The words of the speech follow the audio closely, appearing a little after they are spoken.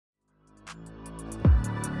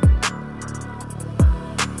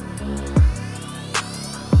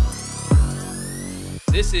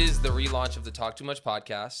This is the relaunch of the Talk Too Much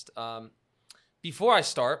podcast. Before I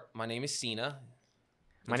start, my name is Sina.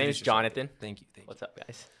 My name is Jonathan. Thank you. What's up,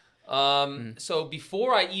 guys? So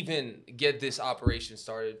before I even get this operation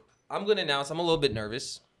started, I'm going to announce I'm a little bit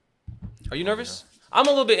nervous. Are you nervous? I'm a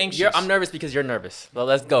little bit anxious. I'm nervous because you're nervous. Well,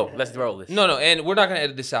 let's go. Let's roll this. No, and we're not going to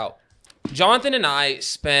edit this out. Jonathan and I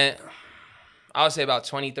spent, I would say, about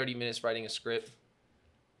 20, 30 minutes writing a script,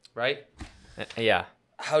 right? Yeah.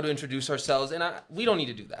 How to introduce ourselves, and we don't need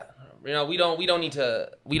to do that. You know, we don't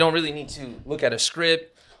really need to look at a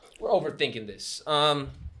script. We're overthinking this.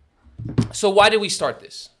 So why did we start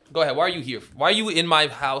this? Go ahead. Why are you here? Why are you in my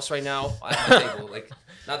house right now at my table? Like,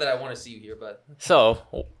 not that I want to see you here, but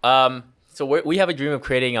we have a dream of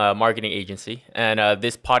creating a marketing agency, and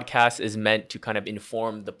this podcast is meant to kind of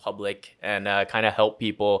inform the public and kind of help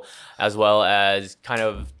people, as well as kind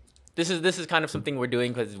of this is kind of something we're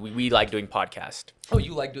doing because we like doing podcasts. Oh,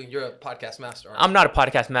 you're a podcast master, aren't you? I'm not a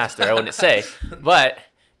podcast master, I wouldn't say, but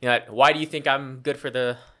you know, why do you think I'm good for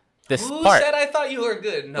this Who part? said I thought you were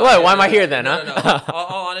good? No, What? Why am I here then? No.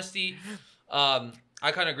 All honesty, I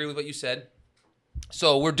kind of agree with what you said.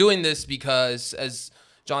 So we're doing this because, as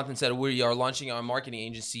Jonathan said, we are launching our marketing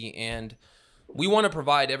agency, and we want to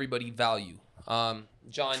provide everybody value. John,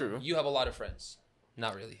 True. You have a lot of friends.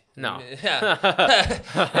 Not really. No.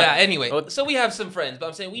 Yeah. Anyway, so we have some friends, but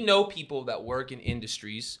I'm saying we know people that work in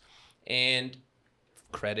industries and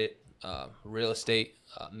credit, real estate,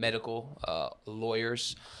 medical,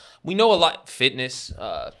 lawyers. We know a lot, fitness,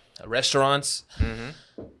 restaurants.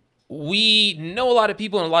 Mm-hmm. We know a lot of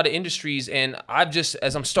people in a lot of industries, and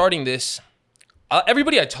as I'm starting this,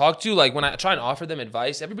 everybody I talk to, like when I try and offer them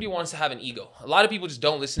advice, everybody wants to have an ego. A lot of people just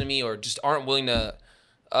don't listen to me or just aren't willing to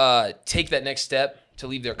take that next step to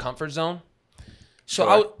leave their comfort zone.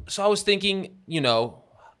 So I was thinking,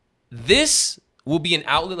 this will be an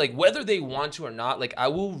outlet, like whether they want to or not, like I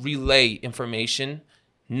will relay information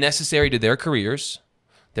necessary to their careers,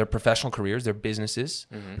 their professional careers, their businesses,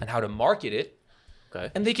 and how to market it. Okay.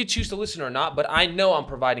 And they could choose to listen or not, but I know I'm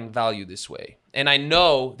providing value this way. And I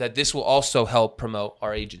know that this will also help promote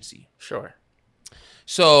our agency. Sure.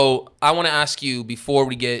 So I want to ask you we're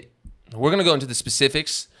going to go into the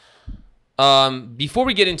specifics. Before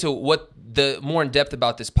we get into what the more in depth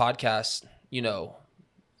about this podcast,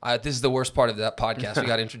 this is the worst part of that podcast. We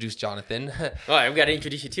got to introduce Jonathan. Well, I've got to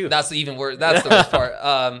introduce you too. That's the even worse. That's the worst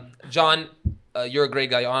part. John, you're a great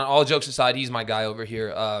guy. On all jokes aside, he's my guy over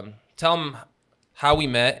here. Tell him how we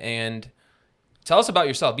met and tell us about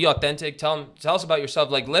yourself. Be authentic. Tell us about yourself.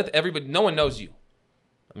 Like, let everybody. No one knows you.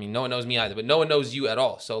 I mean, no one knows me either, but no one knows you at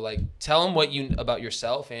all. So, like, tell them about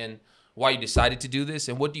yourself and why you decided to do this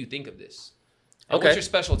and what do you think of this. And Okay. What's your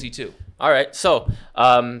specialty too? All right. So,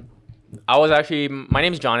 my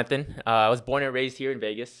name is Jonathan. I was born and raised here in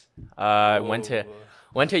Vegas. Went to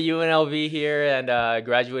UNLV here and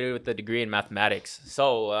graduated with a degree in mathematics.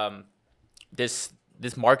 So, this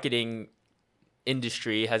marketing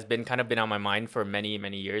industry has been on my mind for many,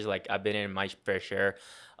 many years. Like I've been in my fair share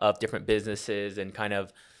of different businesses and kind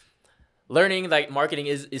of learning like marketing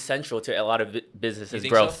is essential to a lot of businesses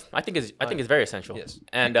growth. So? I think it's very essential. Yes.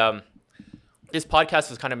 And this podcast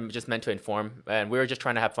was kind of just meant to inform, and we were just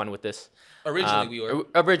trying to have fun with this. Originally, we were.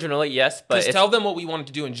 Originally, yes, but Just tell them what we wanted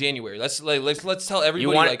to do in January. Let's tell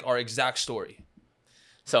everybody our exact story.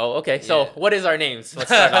 So, okay. So, what is our names? Let's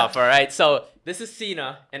start off. All right. So, this is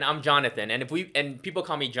Sina, and I'm Jonathan, and people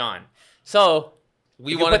call me John. So,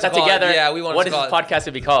 We wanted wanted to put that together. we wanted What to is call this podcast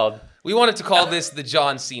to be called? We wanted to call this the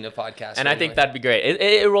John Cena podcast. And so I think anyway. that'd be great.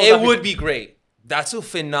 It rolls. It off would be great. That's a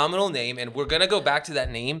phenomenal name, and we're gonna go back to that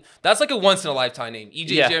name. That's like a once in a lifetime name. EJ,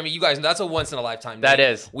 Yeah. Jeremy, you guys, that's a once in a lifetime name. That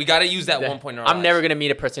is. We gotta use that one point in our lives. I'm never gonna meet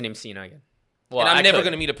a person named Sina again. Well, And I'm I never could.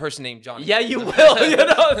 gonna meet a person named John. Yeah, you will.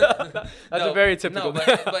 That's a very typical. No,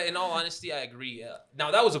 but in all honesty, I agree. Now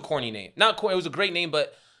that was a corny name. Not corny. It was a great name,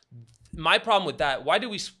 but my problem with that. Why do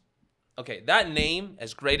we? Okay, that name,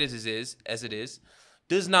 as great as it is,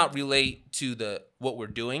 does not relate to what we're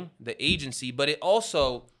doing, the agency. But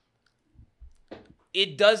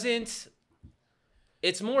it doesn't.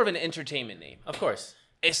 It's more of an entertainment name. Of course.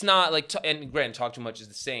 It's not like, and granted, Talk Too Much is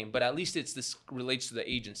the same, but at least this relates to the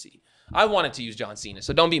agency. I wanted to use John Cena,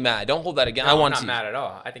 so don't be mad. Don't hold that again. No, I want I'm to. not mad at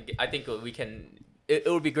all. I think we can. It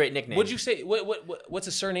would be a great nickname. Would you say what's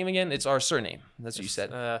a surname again? It's our surname. That's what you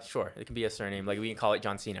said. Sure, it can be a surname. Like we can call it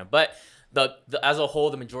John Cena, but the as a whole,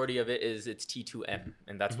 the majority of it's T2M,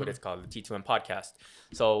 and that's what it's called, the T2M podcast.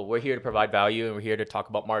 So we're here to provide value, and we're here to talk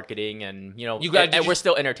about marketing, and we're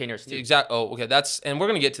still entertainers too. Exactly. Oh, okay. And we're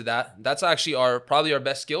gonna get to that. That's actually probably our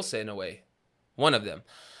best skill set in a way. One of them.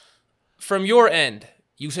 From your end,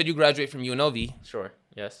 you said you graduate from UNLV. Sure.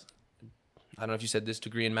 Yes. I don't know if you said this,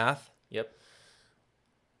 degree in math. Yep.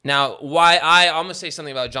 Now, I'm going to say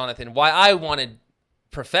something about Jonathan. Why I wanted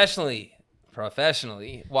professionally,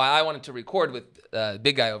 why I wanted to record with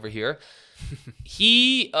big guy over here.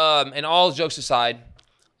 He, and all jokes aside,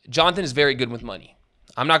 Jonathan is very good with money.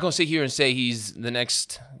 I'm not going to sit here and say he's the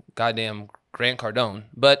next goddamn Grant Cardone,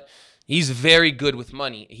 but he's very good with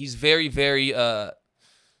money. He's very, very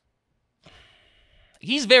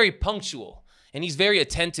punctual, and he's very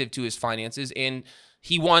attentive to his finances, and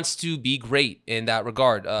he wants to be great in that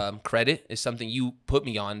regard. Credit is something you put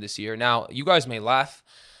me on this year. Now, you guys may laugh.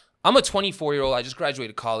 I'm a 24-year-old. I just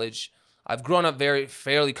graduated college. I've grown up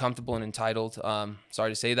fairly comfortable and entitled.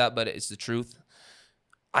 Sorry to say that, but it's the truth.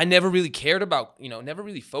 I never really cared about, never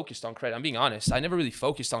really focused on credit. I'm being honest. I never really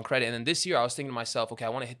focused on credit. And then this year I was thinking to myself, okay, I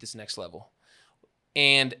want to hit this next level.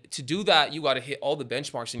 And to do that, you got to hit all the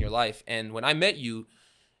benchmarks in your life. And when I met you,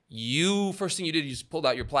 first thing you did, you just pulled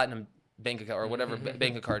out your platinum bank account or whatever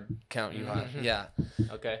bank card account you have. Yeah.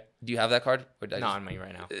 Okay. Do you have that card? Or no, on me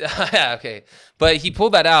right now. Yeah, okay. But he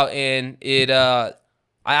pulled that out, and I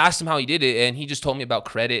asked him how he did it, and he just told me about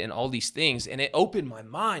credit and all these things. And it opened my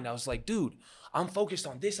mind. I was like, dude, I'm focused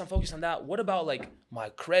on this, I'm focused on that. What about like my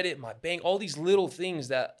credit, my bank, all these little things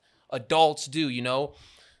that adults do,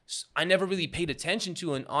 I never really paid attention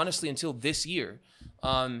to, and honestly, until this year.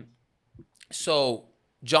 So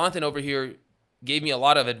Jonathan over here gave me a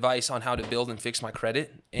lot of advice on how to build and fix my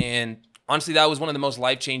credit. And honestly, that was one of the most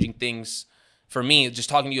life-changing things for me, just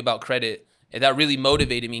talking to you about credit. And that really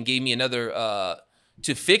motivated me and gave me another,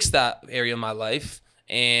 to fix that area of my life.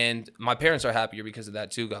 And my parents are happier because of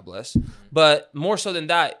that too, God bless. But more so than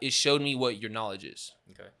that, it showed me what your knowledge is.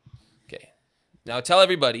 Okay. Now tell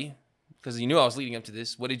everybody, because you knew I was leading up to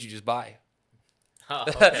this, what did you just buy? Oh,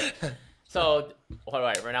 okay. So, all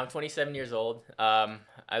right, right now I'm 27 years old.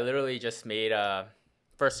 I literally just made a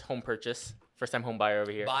first home purchase, first-time home buyer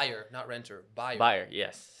over here. Buyer, not renter. Buyer. Buyer,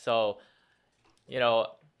 yes. So,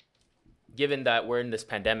 given that we're in this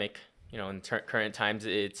pandemic, in current times,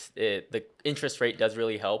 the interest rate does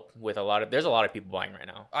really help with there's a lot of people buying right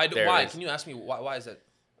now. Why? Can you ask me why is that?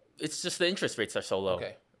 It's just the interest rates are so low.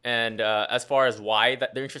 Okay. And as far as why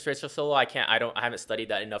their interest rates are so low, I haven't studied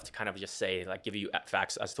that enough to kind of just say, like, give you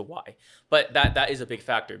facts as to why. But that is a big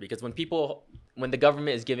factor, because when the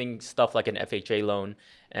government is giving stuff like an FHA loan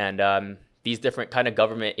and these different kind of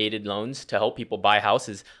government aided loans to help people buy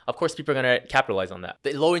houses, of course, people are going to capitalize on that.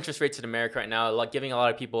 The low interest rates in America right now, like giving a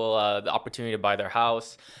lot of people the opportunity to buy their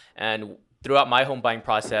house. And throughout my home buying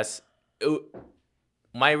process,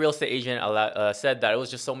 my real estate agent said that it was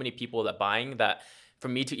just so many people that buying that for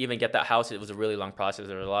me to even get that house, it was a really long process.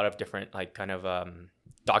 There were a lot of different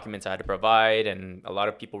documents I had to provide and a lot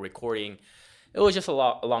of people recording. It was just a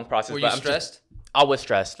long process. Were you stressed? I was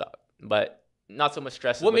stressed, but not so much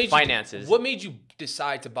stress with finances. What made you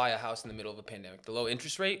decide to buy a house in the middle of a pandemic? The low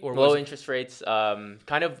interest rate? Or low interest rates.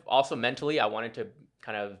 Kind of also mentally, I wanted to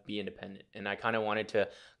kind of be independent. And I kind of wanted to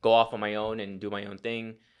go off on my own and do my own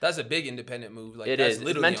thing. That's a big independent move. Like, it is.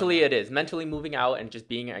 Mentally, it is. Mentally moving out and just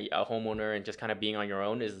being a homeowner and just kind of being on your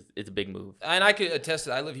own is a big move. And I could attest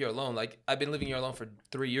that I live here alone. Like, I've been living here alone for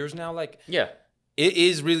 3 years now. Like, yeah. It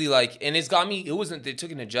is really like, and it's got me, it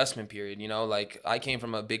took an adjustment period, like I came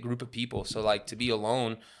from a big group of people. So like to be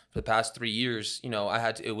alone for the past 3 years,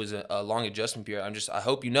 it was a long adjustment period. I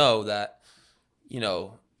hope that,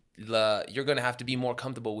 you're going to have to be more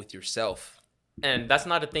comfortable with yourself. And that's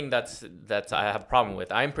not a thing that's I have a problem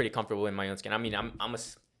with. I'm pretty comfortable in my own skin. I mean,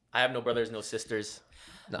 I have no brothers, no sisters.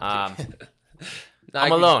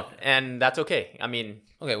 I'm alone, and that's okay. I mean,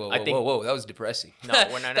 okay, whoa, that was depressing. No,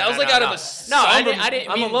 that was like out of a somber. I didn't.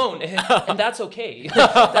 I'm alone, and that's okay.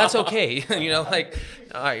 That's okay.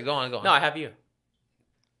 All right, go on. No, I have you.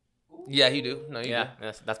 Yeah, you do. No, you do. Yeah,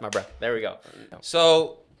 that's my breath. There we go.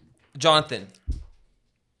 So, Jonathan,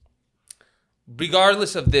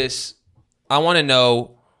 regardless of this, I want to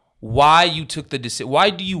know why you took the decision. Why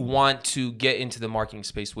do you want to get into the marketing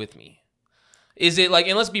space with me? Is it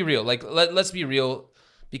and let's be real, let's be real,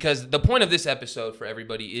 because the point of this episode for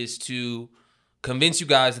everybody is to convince you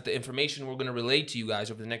guys that the information we're going to relate to you guys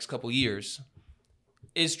over the next couple of years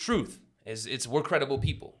is truth. We're credible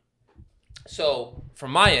people. So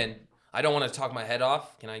from my end, I don't want to talk my head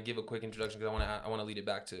off. Can I give a quick introduction? Because I want to lead it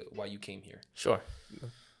back to why you came here. Sure.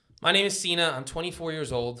 My name is Sina. I'm 24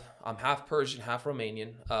 years old. I'm half Persian, half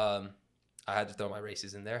Romanian. I had to throw my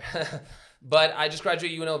races in there. But I just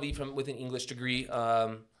graduated UNLV with an English degree.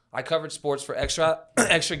 I covered sports for Extra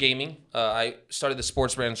Gaming. I started the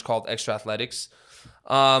sports branch called Extra Athletics.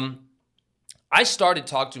 I started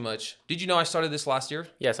Talk Too Much. Did you know I started this last year?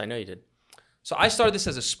 Yes, I know you did. So I started this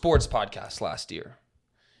as a sports podcast last year.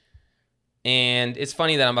 And it's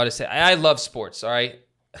funny that I'm about to say, I love sports, all right?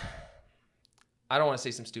 I don't want to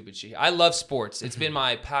say some stupid shit. I love sports. It's been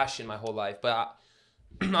my passion my whole life. But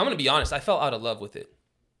I'm going to be honest, I fell out of love with it.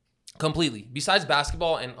 Completely. Besides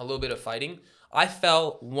basketball and a little bit of fighting, I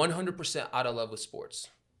fell 100% out of love with sports.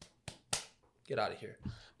 Get out of here.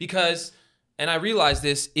 Because, and I realized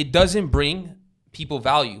this, it doesn't bring people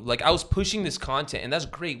value. Like, I was pushing this content, and that's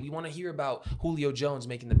great. We want to hear about Julio Jones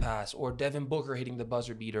making the pass, or Devin Booker hitting the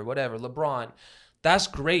buzzer beater, whatever, LeBron. That's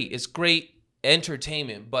great. It's great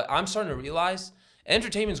entertainment. But I'm starting to realize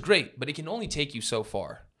entertainment's great, but it can only take you so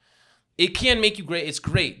far. It can make you great. It's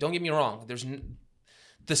great. Don't get me wrong.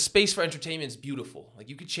 The space for entertainment is beautiful. Like,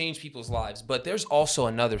 you could change people's lives, but there's also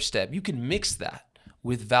another step. You can mix that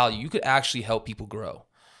with value. You could actually help people grow.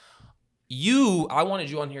 I wanted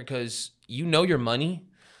you on here because you know your money.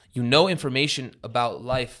 You know information about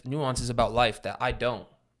life, nuances about life that I don't.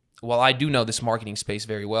 Well, I do know this marketing space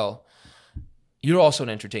very well. You're also an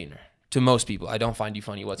entertainer to most people. I don't find you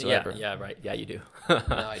funny whatsoever. Yeah, right. Yeah, you do. No,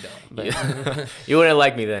 I don't. But You wouldn't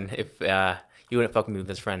like me then if you wouldn't fuck me with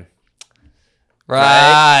this friend.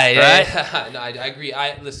 Right. Right? No, I agree.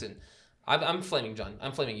 Listen. I'm flaming John.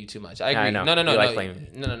 I'm flaming you too much. I agree. I know. No. You like flaming.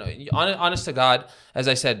 No. Honest to God, as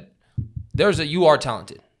I said, you are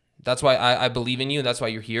talented. That's why I believe in you, and that's why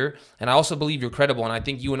you're here. And I also believe you're credible, and I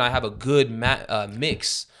think you and I have a good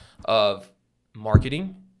mix of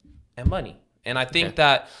marketing and money. And I think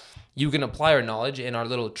that you can apply our knowledge and our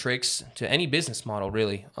little tricks to any business model,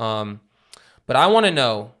 really. But I want to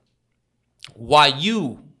know what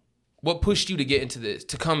pushed you to get into this,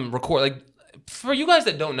 to come record. Like, for you guys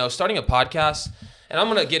that don't know, starting a podcast, and I'm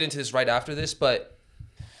going to get into this right after this, but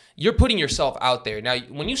you're putting yourself out there. Now,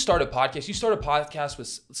 when you start a podcast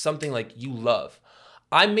with something like you love.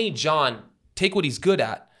 I made John take what he's good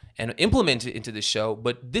at and implement it into the show,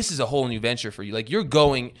 but this is a whole new venture for you. Like, you're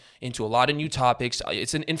going into a lot of new topics.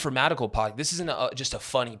 It's an informatical podcast. This isn't just a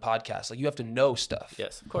funny podcast. Like, you have to know stuff.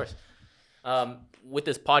 Yes, of course. With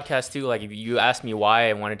this podcast too, like, if you asked me why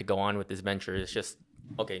I wanted to go on with this venture, it's just,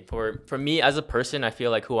 okay, for me as a person, I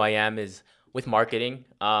feel like who I am is with marketing.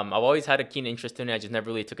 I've always had a keen interest in it. I just never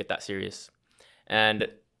really took it that serious. And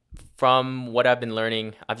from what I've been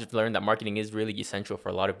learning, I've just learned that marketing is really essential for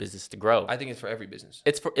a lot of business to grow. I think it's for every business.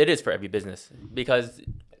 It is for every business, because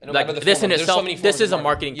No like matter the this form in of- there's so itself, many forms this of is a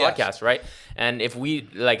marketing marketing. podcast, right? And if we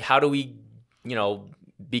like, how do we,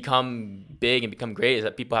 become big and become great? Is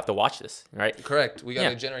that people have to watch this, right? Correct. We got to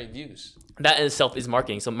Yeah. generate views. That in itself is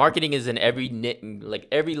marketing. So marketing is in every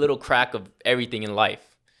every little crack of everything in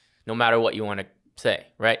life, no matter what you want to say,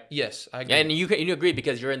 right? Yes, I agree. And you agree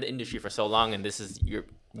because you're in the industry for so long, and this is about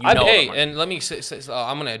marketing. And let me say,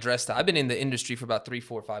 I'm going to address that. I've been in the industry for about 3,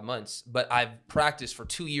 4, 5 months, but I've practiced for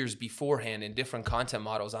 2 years beforehand in different content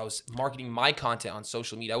models. I was marketing my content on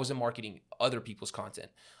social media. I wasn't marketing other people's content.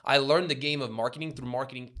 I learned the game of marketing,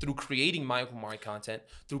 through creating my content,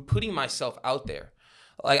 through putting myself out there.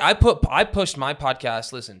 Like, I pushed my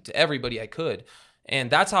podcast, to everybody I could.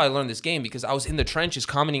 And that's how I learned this game, because I was in the trenches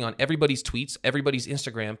commenting on everybody's tweets, everybody's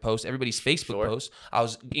Instagram posts, everybody's Facebook posts. I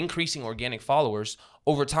was increasing organic followers.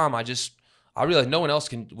 Over time, I realized no one else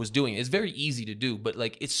was doing it. It's very easy to do, but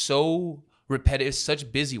like, it's so repetitive, it's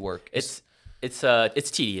such busy work. It's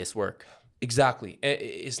tedious work. Exactly.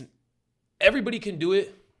 Everybody can do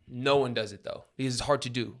it. No one does it though, because it's hard to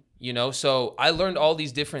do, So I learned all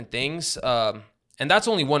these different things. And that's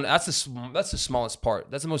only one. That's the smallest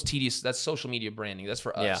part. That's the most tedious. That's social media branding. That's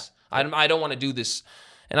for us. Yeah. I don't want to do this.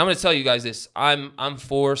 And I'm going to tell you guys this. I'm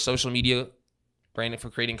for social media branding, for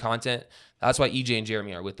creating content. That's why EJ and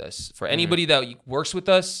Jeremy are with us. For anybody that works with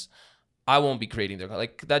us, I won't be creating their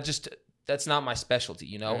that's not my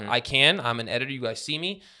specialty. I'm an editor. You guys see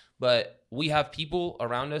me, but we have people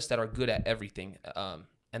around us that are good at everything.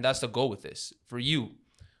 And that's the goal with this. For you,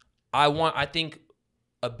 I think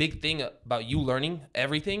a big thing about you learning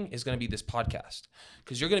everything is going to be this podcast,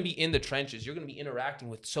 because you're going to be in the trenches. You're going to be interacting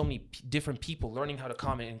with so many different people, learning how to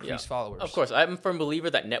comment and increase followers. Of course. I'm a firm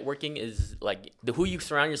believer that networking is like who you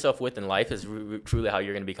surround yourself with in life is truly how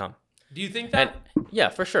you're going to become. Do you think that? And yeah,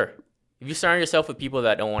 for sure. If you surround yourself with people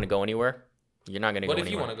that don't want to go anywhere, you're not going to go anywhere. What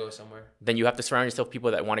if you want to go somewhere? Then you have to surround yourself with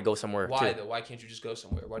people that want to go somewhere too. Why though? Why can't you just go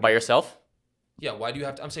somewhere? By yourself? Yeah. Why do you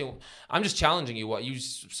have to? I'm just challenging you.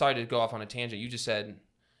 Sorry to go off on a tangent. You just said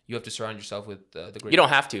you have to surround yourself with the great. You don't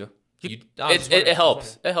have to. It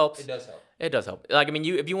helps. It helps. It does help. It does help. Like, I mean,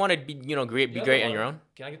 if you want to be, great on your own.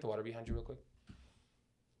 Can I get the water behind you real quick?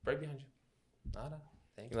 Right behind you. No.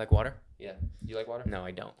 Thank you. You like water? Yeah. You like water? No,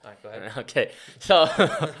 I don't. All right, go ahead. Okay. So,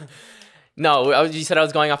 No, you said I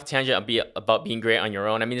was going off a tangent about being great on your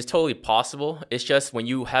own. I mean, it's totally possible. It's just when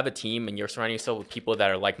you have a team and you're surrounding yourself with people that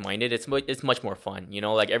are like-minded, it's much more fun. You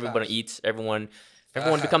know, like everyone eats, everyone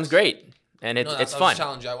becomes great, and it's fun.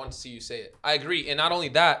 Challenge. I want to see you say it. I agree, and not only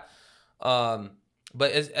that,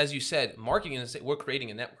 but as you said, marketing is we're creating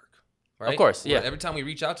a network, right? Of course, yeah. Every time we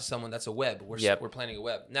reach out to someone, that's a web. We're planning a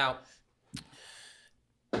web. Now,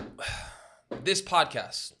 this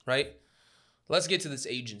podcast, right? Let's get to this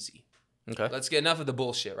agency. Okay. Let's get enough of the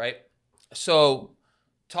bullshit, right? So,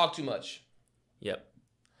 Talk Too Much. Yep.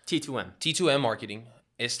 T2M. T2M marketing.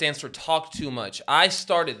 It stands for Talk Too Much. I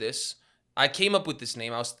started this. I came up with this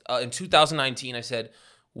name. I was in 2019. I said,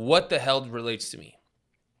 "What the hell relates to me?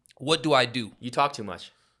 What do I do? You talk too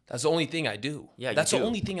much. That's the only thing I do. Yeah, that's the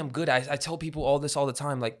only thing I'm good at. I tell people all this all the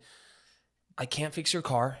time. Like, I can't fix your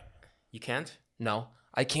car. You can't? No.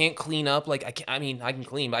 I can't clean up. Like I can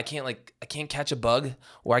clean, but I can't catch a bug,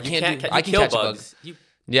 or I can't catch bugs. A bug.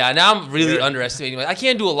 Yeah, now I'm really underestimating. I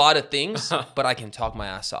can't do a lot of things, but I can talk my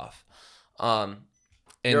ass off. And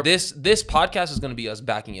this podcast is going to be us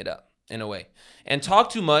backing it up in a way. And Talk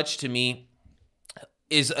Too Much to me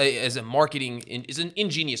is an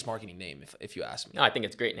ingenious marketing name, if you ask me. No, I think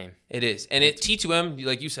it's a great name. It is, and T2M,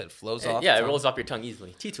 like you said, flows off. Yeah, it rolls off your tongue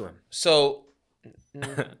easily. T2M. So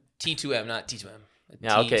T2M, not T2M.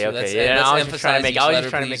 Yeah, okay. Yeah, I was just trying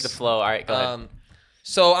to make the flow. All right, go ahead.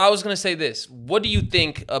 So I was gonna say this. What do you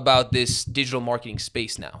think about this digital marketing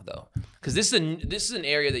space now, though? Because this is an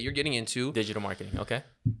area that you're getting into. Digital marketing, okay.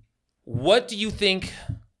 What do you think?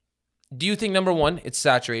 Do you think, number one, it's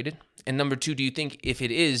saturated, and number two, do you think if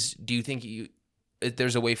it is, do you think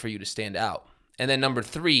there's a way for you to stand out? And then number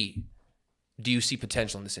three, do you see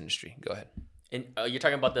potential in this industry? Go ahead. And you're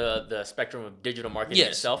talking about the spectrum of digital marketing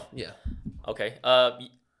itself? Yeah. Okay.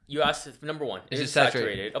 You asked if, number one, is it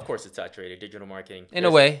saturated? Of course it's saturated, digital marketing. In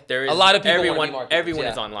a way. There is a lot of people everyone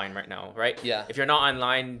is online right now, right? Yeah. If you're not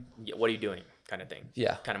online, what are you doing? Kind of thing.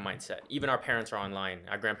 Yeah. Kind of mindset. Even our parents are online.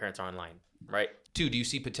 Our grandparents are online, right? Two, do you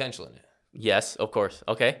see potential in it? Yes, of course.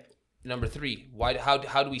 Okay. Number three, how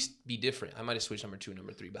do we be different? I might have switched number two and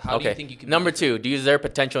number three, but how do you think you can Number two, is there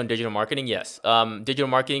potential in digital marketing? Yes. Digital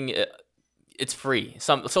marketing, it's free.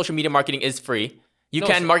 Some social media marketing is free. You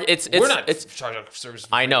can market. We're not charging service.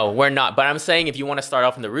 I know we're not, but I'm saying if you want to start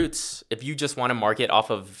off in the roots, if you just want to market off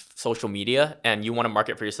of social media and you want to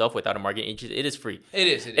market for yourself without a marketing agency, it is free. It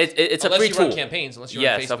is. It's unless a free you tool. Run campaigns, unless you're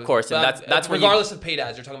on Facebook. Yes, of course, and that's regardless of paid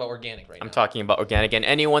ads. You're talking about organic right now. I'm talking about organic, and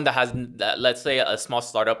anyone that has, let's say, a small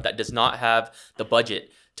startup that does not have the budget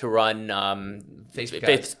to run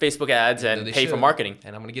Facebook ads and pay for marketing.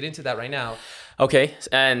 And I'm going to get into that right now. Okay,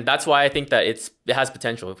 and that's why I think that it has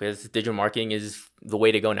potential, because digital marketing is the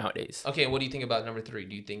way to go nowadays. Okay, what do you think about number three?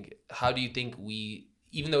 How do you think we,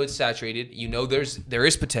 even though it's saturated, there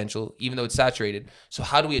is potential, even though it's saturated. So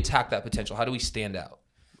how do we attack that potential? How do we stand out?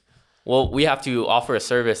 Well, we have to offer a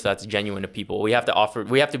service that's genuine to people. We have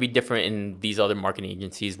to be different in these other marketing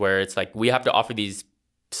agencies where it's like we have to offer these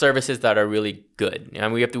services that are really good,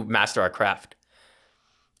 and we have to master our craft.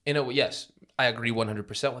 Yes, I agree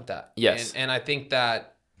 100% with that. Yes, and I think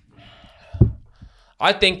that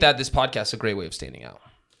this podcast is a great way of standing out.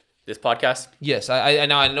 This podcast? Yes, I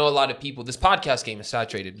know a lot of people. This podcast game is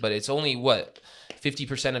saturated, but it's only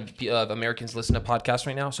 50% of Americans listen to podcasts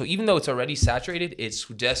right now. So even though it's already saturated, it's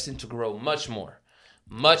destined to grow much more,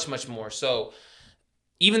 much more. So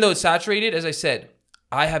even though it's saturated, as I said,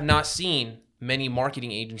 I have not seen many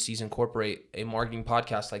marketing agencies incorporate a marketing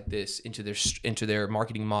podcast like this into their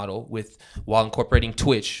marketing model while incorporating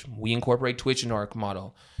Twitch. We incorporate Twitch into our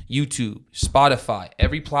model. YouTube, Spotify,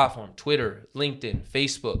 every platform, Twitter, LinkedIn,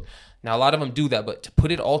 Facebook. Now, a lot of them do that, but to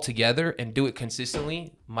put it all together and do it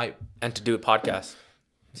consistently and to do a podcast.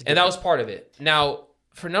 And that was part of it. Now,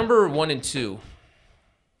 for number 1 and 2,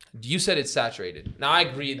 you said it's saturated. Now, I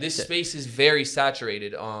agree. This space is very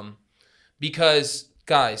saturated because,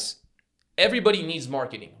 guys, everybody needs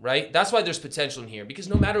marketing, right? That's why there's potential in here, because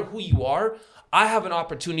no matter who you are, I have an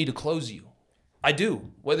opportunity to close you. I do,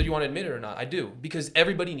 whether you want to admit it or not, I do, because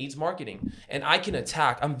everybody needs marketing, and I can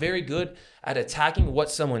attack. I'm very good at attacking what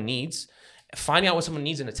someone needs, finding out what someone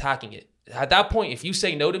needs and attacking it. At that point, if you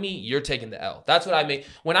say no to me, you're taking the L. That's what I make.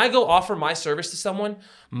 When I go offer my service to someone,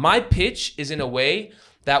 my pitch is in a way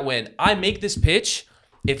that when I make this pitch,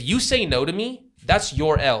 if you say no to me, that's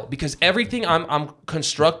your L, because everything I'm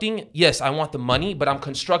constructing, yes, I want the money, but I'm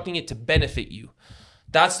constructing it to benefit you.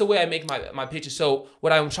 That's the way I make my pitches. So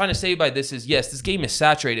what I'm trying to say by this is, yes, this game is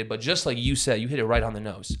saturated, but just like you said, you hit it right on the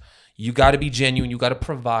nose. You got to be genuine. You got to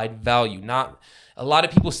provide value. Not a lot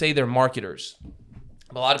of people say they're marketers,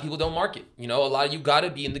 but a lot of people don't market. You got to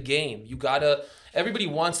be in the game. You got to, everybody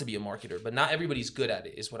wants to be a marketer, but not everybody's good at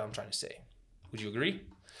it, is what I'm trying to say. Would you agree?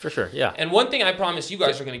 For sure, yeah. And one thing I promise you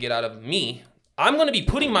guys are going to get out of me, I'm going to be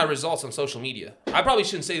putting my results on social media. I probably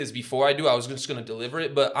shouldn't say this before I do. I was just going to deliver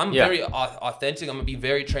it, but I'm very authentic. I'm going to be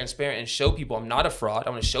very transparent and show people I'm not a fraud.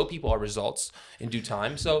 I'm going to show people our results in due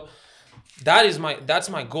time. So that's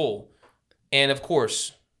my goal. And of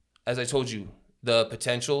course, as I told you, the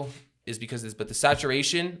potential is because of this, but the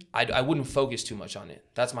saturation, I wouldn't focus too much on it.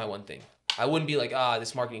 That's my one thing. I wouldn't be like,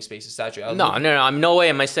 this marketing space is saturated. No. No way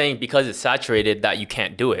am I saying because it's saturated that you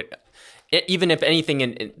can't do it. Even if anything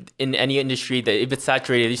in any industry, that if it's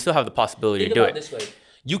saturated, you still have the possibility to do it. This way.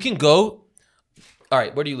 You can go. All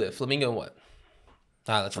right, where do you live? Flamingo and what?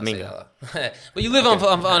 Let's Flamingo. But you live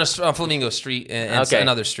on Flamingo Street and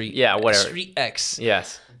another street. Yeah, whatever. Street X.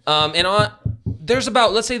 Yes. And there's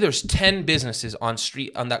about, let's say there's 10 businesses on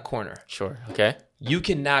that corner. Sure. Okay. You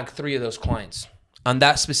can nag 3 of those clients on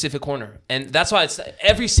that specific corner, and that's why it's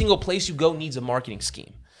every single place you go needs a marketing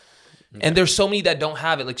scheme. Okay. And there's so many that don't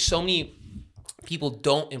have it. Like so many people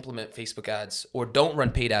don't implement Facebook ads or don't run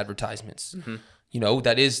paid advertisements. Mm-hmm. You know,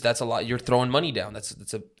 that's a lot. You're throwing money down.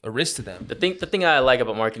 That's a risk to them. The thing I like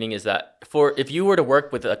about marketing is that if you were to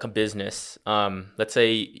work with like a business, let's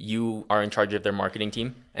say you are in charge of their marketing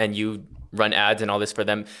team and you run ads and all this for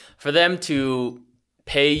them to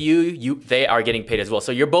pay you, they are getting paid as well.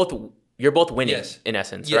 So you're both winning in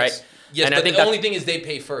essence, right? Yes, and but the only thing is they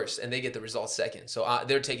pay first and they get the results second. So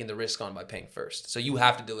they're taking the risk on by paying first. So you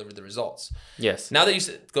have to deliver the results. Yes. Now that you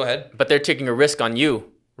said, go ahead. But they're taking a risk on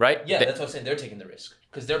you, right? Yeah, that's what I'm saying. They're taking the risk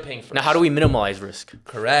because they're paying first. Now, how do we minimize risk?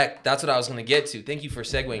 Correct. That's what I was going to get to. Thank you for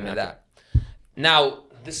segueing to that. Now,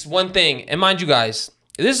 this one thing, and mind you guys,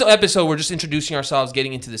 this episode, we're just introducing ourselves,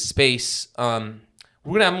 getting into the space. We're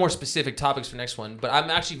going to have more specific topics for next one, but I'm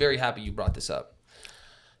actually very happy you brought this up.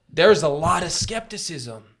 There's a lot of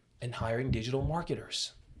skepticism in hiring digital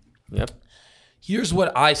marketers. Yep. Here's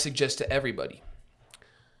what I suggest to everybody.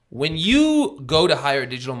 When you go to hire a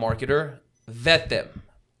digital marketer, vet them.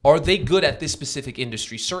 Are they good at this specific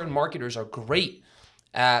industry? Certain marketers are great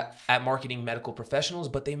at marketing medical professionals,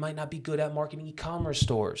 but they might not be good at marketing e-commerce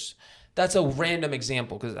stores. That's a random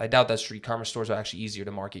example because I doubt that e-commerce stores are actually easier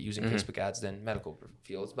to market using Facebook ads than medical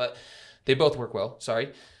fields, but they both work well.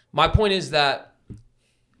 Sorry. My point is that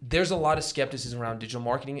there's a lot of skepticism around digital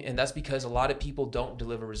marketing, and that's because a lot of people don't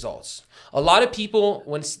deliver results. A lot of people,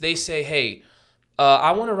 when they say, hey,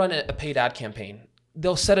 I want to run a paid ad campaign,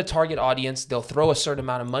 they'll set a target audience, they'll throw a certain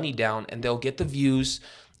amount of money down, and they'll get the views,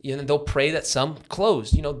 and they'll pray that some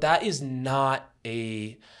close. You know, that's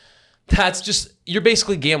just, you're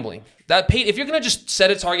basically gambling. If you're going to just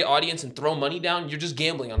set a target audience and throw money down, you're just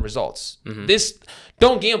gambling on results. Mm-hmm.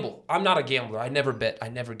 Don't gamble. I'm not a gambler. I never bet. I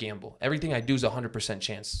never gamble. Everything I do is 100%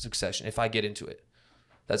 chance of success if I get into it.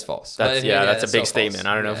 That's false. That's a big statement.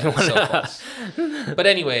 I don't know if you want to. False. But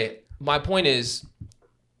anyway, my point is,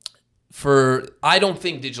 I don't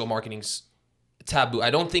think digital marketing's taboo.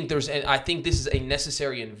 I think this is a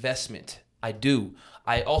necessary investment. I do.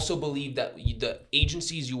 I also believe that the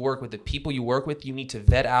agencies you work with, the people you work with, you need to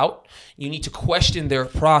vet out. You need to question their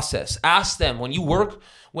process. Ask them when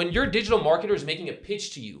your digital marketer is making a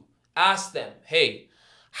pitch to you, ask them, hey,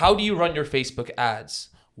 how do you run your Facebook ads?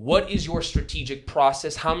 What is your strategic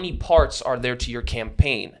process? How many parts are there to your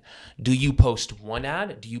campaign? Do you post one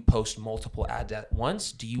ad? Do you post multiple ads at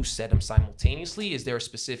once? Do you set them simultaneously? Is there a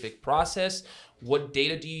specific process? What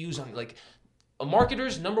data do you use on a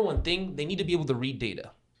marketer's number one thing, they need to be able to read data.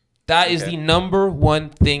 That is the number one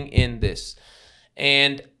thing in this.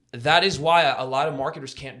 And that is why a lot of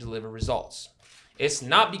marketers can't deliver results. It's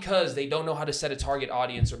not because they don't know how to set a target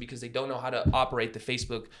audience or because they don't know how to operate the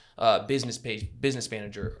Facebook business page, business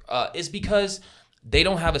manager. It's because they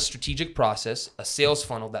don't have a strategic process, a sales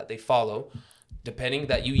funnel that they follow, depending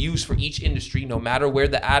that you use for each industry. No matter where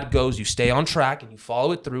the ad goes, you stay on track and you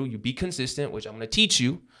follow it through. You be consistent, which I'm going to teach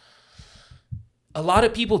you. A lot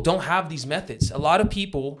of people don't have these methods. A lot of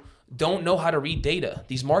people don't know how to read data,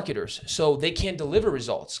 these marketers, so they can't deliver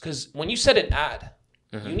results. Because when you set an ad,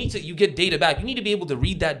 you get data back. You need to be able to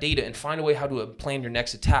read that data and find a way how to plan your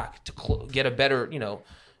next attack to get a better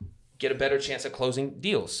chance at closing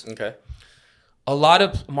deals. Okay. A lot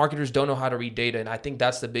of marketers don't know how to read data, and I think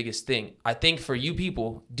that's the biggest thing. I think for you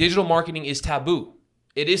people, digital marketing is taboo.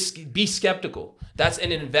 It is, be skeptical. That's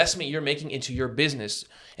an investment you're making into your business,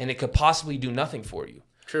 and it could possibly do nothing for you.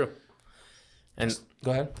 True. And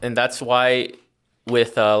go ahead. And that's why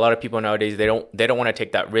with a lot of people nowadays, they don't want to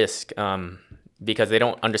take that risk because they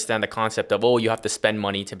don't understand the concept of, you have to spend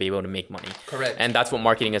money to be able to make money. Correct. And that's what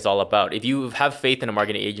marketing is all about. If you have faith in a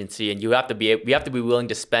marketing agency, and we have to be willing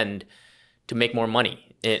to spend to make more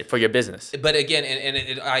money. for your business. But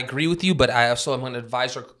again, I agree with you, but I also am going to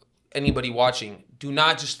advise anybody watching, do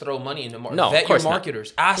not just throw money into marketing. No, Vet of your course not.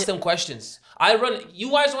 marketers. Ask them questions.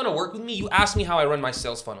 You guys want to work with me? You ask me how I run my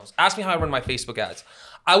sales funnels. Ask me how I run my Facebook ads.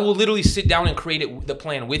 I will literally sit down and create the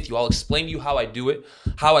plan with you. I'll explain to you how I do it,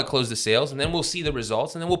 how I close the sales, and then we'll see the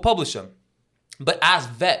results, and then we'll publish them. But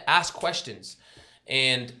ask questions.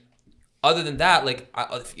 And other than that, like,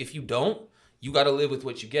 if you don't, you got to live with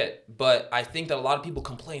what you get. But I think that a lot of people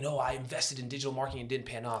complain, oh, I invested in digital marketing and didn't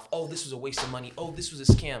pan off. Oh, this was a waste of money. Oh, this was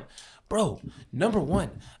a scam. Bro, number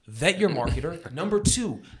one, vet your marketer. Number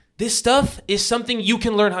two, this stuff is something you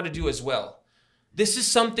can learn how to do as well. This is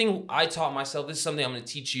something I taught myself. This is something I'm going to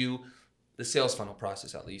teach you, the sales funnel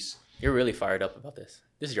process at least. You're really fired up about this.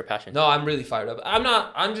 This is your passion. No, I'm really fired up.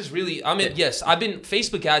 Yes,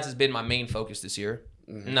 Facebook ads has been my main focus this year.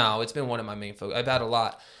 Mm-hmm. No, it's been one of my main focus. I've had a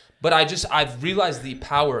lot. But I've realized the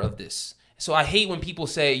power of this. So I hate when people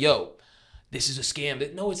say, yo, this is a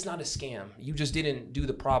scam. No, it's not a scam. You just didn't do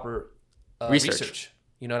the proper research.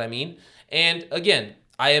 You know what I mean? And again,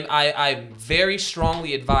 I very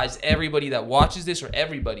strongly advise everybody that watches this, or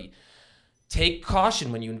everybody, take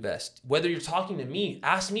caution when you invest. Whether you're talking to me,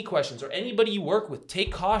 ask me questions, or anybody you work with,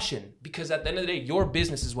 take caution, because at the end of the day, your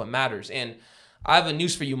business is what matters. And I have a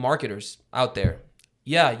news for you marketers out there.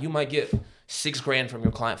 Yeah, you might get $6,000 from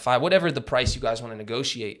your client, $5,000, whatever the price you guys want to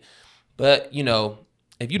negotiate. But, you know,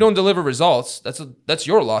 if you don't deliver results, that's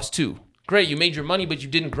your loss too. Great, you made your money, but you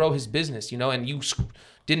didn't grow his business, you know, and you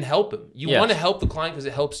didn't help him. You want to help the client because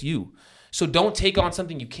it helps you. So don't take on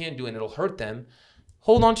something you can't do and it'll hurt them.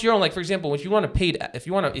 Hold on to your own. Like, for example, if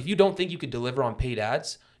you don't think you could deliver on paid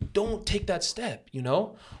ads, don't take that step, you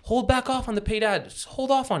know? Hold back off on the paid ads. Hold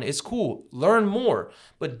off on it. It's cool. Learn more.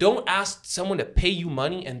 But don't ask someone to pay you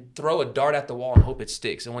money and throw a dart at the wall and hope it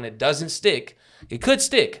sticks. And when it doesn't stick, it could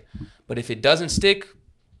stick. But if it doesn't stick,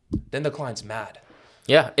 then the client's mad.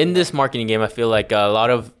 Yeah, in this marketing game, I feel like a lot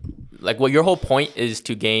of, like, what your whole point is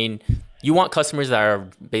to gain. You want customers that are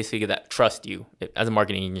basically that trust you as a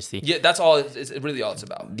marketing agency. Yeah, that's all. It's really all it's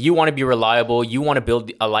about. You want to be reliable. You want to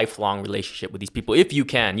build a lifelong relationship with these people if you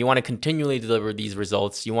can. You want to continually deliver these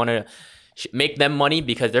results. You want to make them money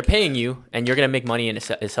because they're paying you, and you're gonna make money in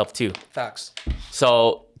itself too. Facts.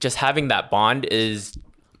 So just having that bond is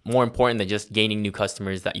more important than just gaining new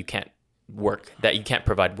customers that you can't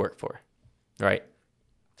provide work for, right?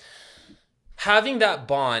 Having that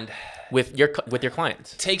bond with your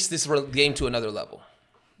clients takes this game to another level,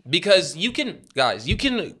 because you can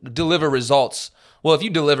deliver results. Well, if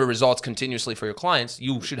you deliver results continuously for your clients,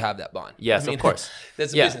 you should have that bond. Yes, of course.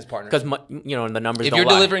 That's a business partner. Because you know, the numbers. If you're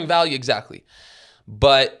delivering value, exactly.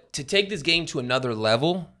 But to take this game to another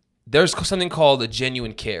level, there's something called a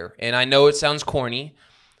genuine care, and I know it sounds corny,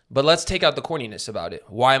 but let's take out the corniness about it.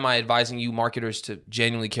 Why am I advising you marketers to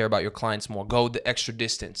genuinely care about your clients more? Go the extra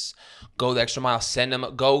distance. Go the extra mile. Send them.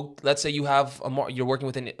 Let's say you have you're working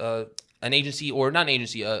with an agency, or not an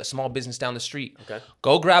agency, a small business down the street. Okay.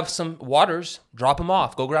 Go grab some waters. Drop them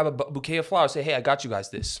off. Go grab a bouquet of flowers. Say, hey, I got you guys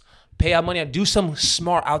this. Pay out money. Do some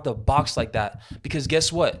smart out the box like that. Because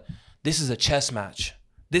guess what? This is a chess match.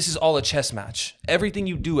 This is all a chess match. Everything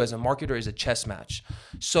you do as a marketer is a chess match.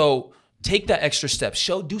 So take that extra step.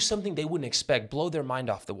 Do something they wouldn't expect. Blow their mind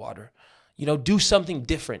off the water. You know, do something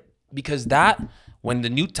different, because when the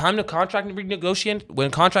new time to contract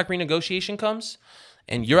renegotiation comes,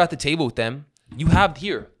 and you're at the table with them, you have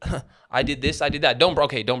here. I did this. I did that.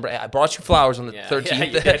 I brought you flowers on the 13th. Yeah,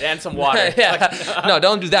 you did, and some water. No,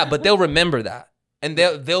 don't do that. But they'll remember that, and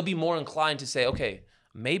they'll be more inclined to say, okay,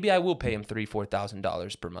 maybe I will pay him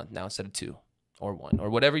 $3,000-$4,000 per month now instead of $2,000 or $1,000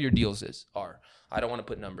 or whatever your deals are. I don't want to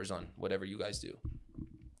put numbers on whatever you guys do.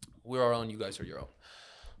 We're our own. You guys are your own.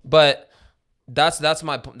 But that was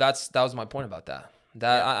my point about that.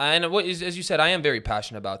 As you said, I am very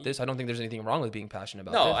passionate about this. I don't think there's anything wrong with being passionate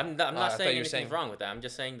about this. No, I'm not saying anything's wrong with that. I'm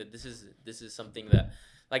just saying that this is something that,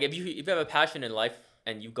 like, if you have a passion in life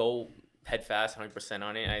and you go head fast 100%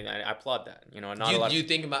 on it, I applaud that. You know, do you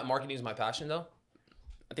think about marketing is my passion though?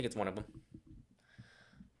 I think it's one of them.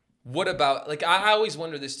 What about, like, I always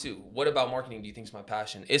wonder this too. What about marketing do you think is my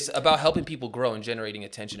passion? It's about helping people grow and generating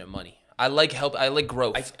attention and money. I like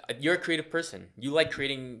growth. You're a creative person. You like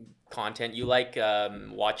creating content. You like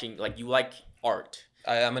watching, like, you like art.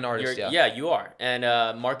 I'm an artist, Yeah, you are. And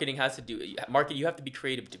marketing has to do, you have to be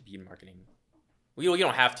creative to be in marketing. You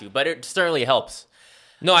don't have to, but it certainly helps.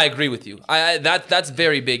 No, I agree with you. That's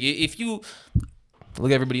very big. If you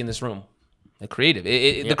look at everybody in this room, The creative.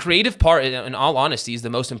 The creative part, in all honesty, is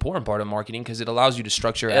the most important part of marketing because it allows you to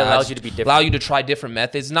structure ads. It allows you to be different. Allow you to try different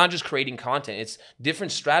methods. It's not just creating content. It's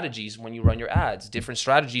different strategies when you run your ads, different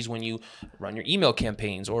strategies when you run your email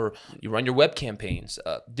campaigns or you run your web campaigns.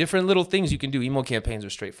 Different little things you can do. Email campaigns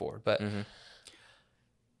are straightforward. But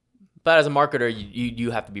as a marketer,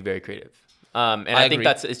 you have to be very creative. And I think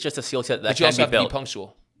it's just a skill set that can be built. But you also have to be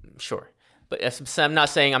punctual. Sure. But I'm not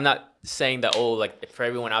saying that, like for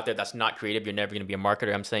everyone out there that's not creative, you're never going to be a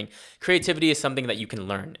marketer. I'm saying creativity is something that you can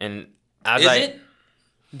learn. And is it?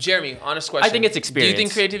 Jeremy, honest question. I think it's experience. Do you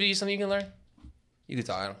think creativity is something you can learn? You can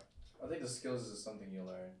talk. I think the skills is something you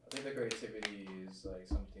learn. I think the creativity is like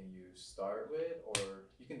something you start with or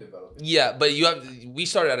you can develop it. Yeah, but we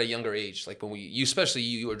started at a younger age. Like when especially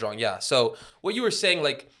you were drawing. Yeah. So what you were saying,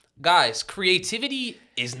 like, guys, creativity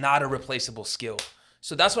is not a replaceable skill.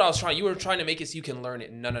 So that's what I was trying. You were trying to make it so you can learn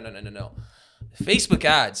it. No. Facebook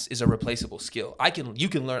ads is a replaceable skill. You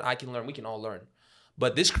can learn. I can learn. We can all learn.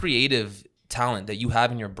 But this creative talent that you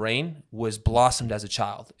have in your brain was blossomed as a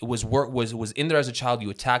child. It was was in there as a child. You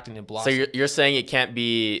attacked and it blossomed. So you're saying it can't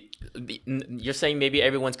be. You're saying maybe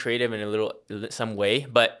everyone's creative in some way,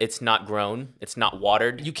 but it's not grown. It's not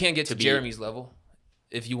watered. You can't get to Jeremy's level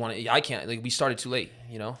if you want to. I can't. Like we started too late.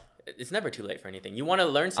 You know. It's never too late for anything. You want to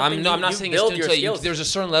learn something. I'm not saying it's too late. There's a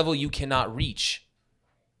certain level you cannot reach.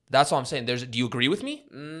 That's all I'm saying. Do you agree with me?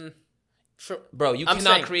 Sure, bro. You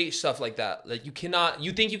cannot create stuff like that. Like you cannot.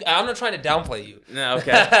 You think you? I'm not trying to downplay you. No,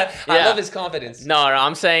 okay. Yeah. I love his confidence. No.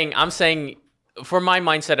 I'm saying. For my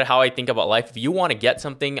mindset of how I think about life, if you want to get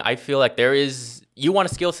something, I feel like you want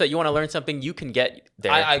a skill set, you want to learn something, you can get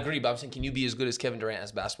there. I agree, but I'm saying, can you be as good as Kevin Durant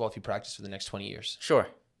as basketball if you practice for the next 20 years? Sure.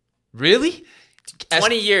 Really?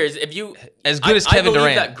 20 years, if you as good as Kevin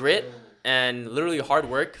Durant. I believe that grit and literally hard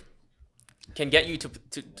work can get you to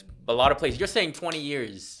a lot of places. You're saying 20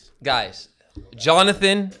 years. Guys,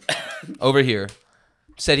 Jonathan over here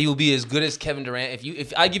said he will be as good as Kevin Durant.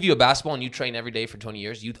 If I give you a basketball and you train every day for 20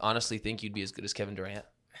 years, you'd honestly think you'd be as good as Kevin Durant?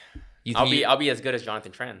 I'll be as good as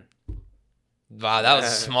Jonathan Tran. Wow, that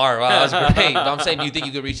was smart. Wow, that was great. But I'm saying, do you think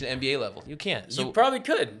you could reach an NBA level? You can't. So, you probably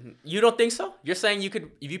could. You don't think so? You're saying you could,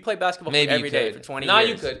 if you play basketball every day for 20 years. No,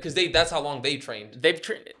 you could, because that's how long they trained. They've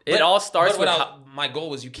trained. It all starts with my goal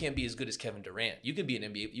was you can't be as good as Kevin Durant. You can be an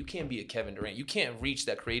NBA. You can't be a Kevin Durant. You can't reach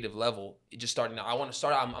that creative level just starting now. I want to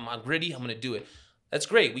start. I'm gritty. I'm going to do it. That's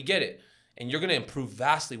great. We get it. And you're going to improve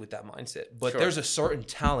vastly with that mindset. But there's a certain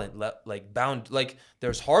talent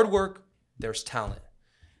there's hard work, there's talent.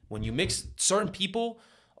 When you mix certain people,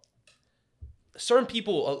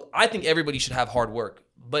 I think everybody should have hard work,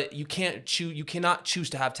 but you cannot choose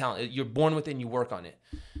to have talent. You're born with it and you work on it.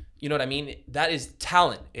 You know what I mean? That is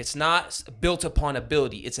talent. It's not built upon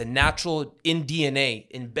ability. It's a natural in DNA,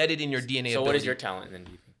 embedded in your DNA. So what is your talent then?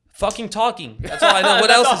 Fucking talking. That's all I know.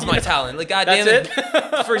 What else is my talent? Like, goddamn it.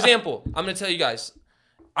 For example, I'm going to tell you guys,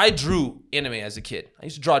 I drew anime as a kid. I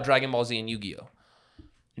used to draw Dragon Ball Z and Yu-Gi-Oh!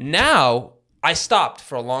 Now, I stopped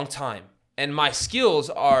for a long time, and my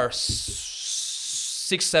skills are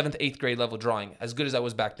 6th, 7th, 8th grade level drawing, as good as I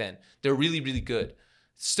was back then. They're really, really good.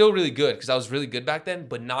 Still really good, because I was really good back then,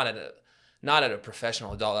 but not at a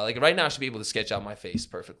professional adult. Like right now, I should be able to sketch out my face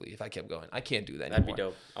perfectly if I kept going. I can't do that anymore. That'd be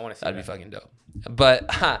dope. I want to see That'd be fucking dope. But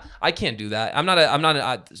I can't do that.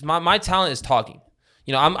 My talent is talking.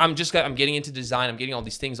 You know, I'm getting into design. I'm getting all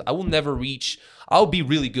these things. I will never reach. I'll be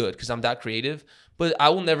really good because I'm that creative, but I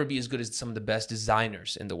will never be as good as some of the best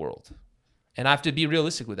designers in the world. And I have to be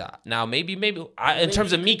realistic with that. Now, maybe in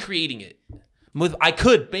terms of me creating it, I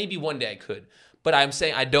could. Maybe one day I could. But I'm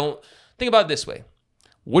saying I don't. Think about it this way.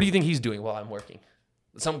 What do you think he's doing while I'm working?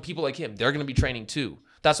 Some people like him, they're going to be training too.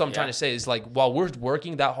 That's what I'm trying to say. Is like, while we're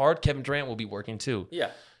working that hard, Kevin Durant will be working too.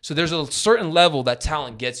 Yeah. So there's a certain level that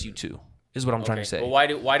talent gets you to, is what I'm trying to say. Well,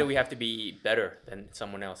 why do we have to be better than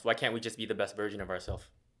someone else? Why can't we just be the best version of ourselves?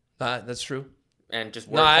 That's true. And just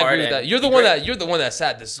work hard. I agree with that. You're the one that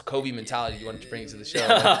said this Kobe mentality you wanted to bring to the show.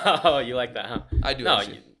 Right? Oh, you like that, huh? I do.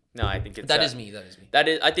 No, I think it's that is me.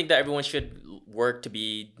 I think that everyone should work to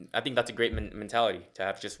be. I think that's a great mentality to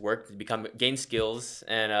have. Just work to gain skills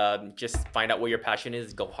and just find out what your passion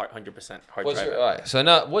is. Go 100% hard. So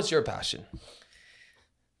now, what's your passion?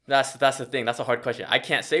 That's the thing. That's a hard question. I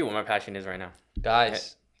can't say what my passion is right now.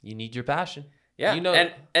 Guys, you need your passion. Yeah, you know,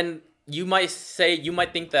 and you might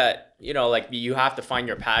think that, you know, like you have to find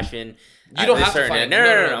your passion. You don't have to find it.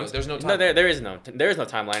 No. There's no time. No, there is no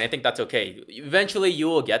timeline. I think that's okay. Eventually, you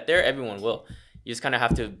will get there. Everyone will. You just kind of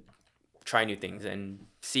have to try new things and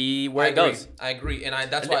see where it goes. I agree, and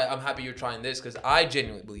that's why I'm happy you're trying this, because I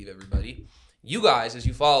genuinely believe, everybody, you guys, as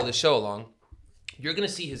you follow the show along, you're gonna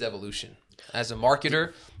see his evolution. as a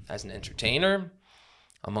marketer, as an entertainer,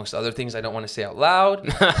 amongst other things I don't want to say out loud.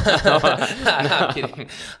 I'm kidding.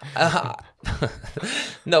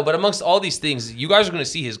 No, but amongst all these things, you guys are going to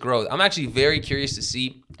see his growth. I'm actually very curious to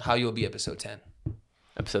see how you'll be episode 10.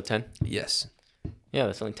 Episode 10? Yes. Yeah,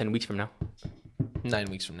 that's only 10 weeks from now.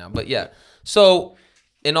 9 weeks from now. But yeah. So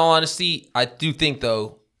in all honesty, I do think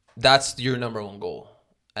though, that's your number one goal.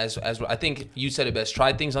 As I think you said it best,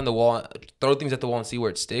 try things on the wall, throw things at the wall and see where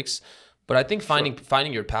it sticks. But I think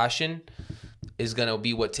finding your passion is going to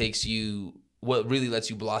be what really lets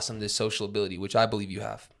you blossom this social ability, which I believe you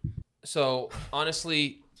have. So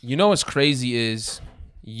honestly, you know what's crazy is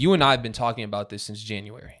you and I have been talking about this since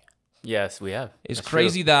January. Yes, we have. It's That's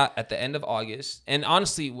crazy true. that at the end of August, and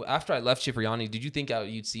honestly, after I left Cipriani, did you think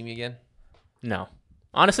you'd see me again? No.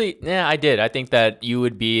 Honestly, yeah, I did. I think that you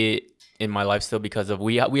would be in my life still because of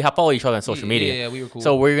we have followed each other on social media. Yeah, we were cool.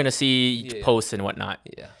 So we're gonna see posts and whatnot.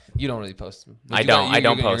 Yeah, you don't really post. But I don't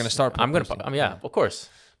post. You're gonna start. I'm gonna. posting. Yeah, of course.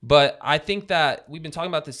 But I think that we've been talking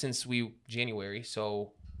about this since January.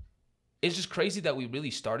 So it's just crazy that we really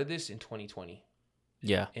started this in 2020.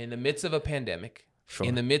 Yeah. In the midst of a pandemic. Sure.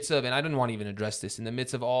 In the midst of, and I didn't want to even address this, in the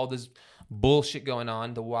midst of all this bullshit going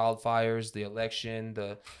on, the wildfires, the election,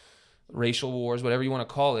 the racial wars, whatever you want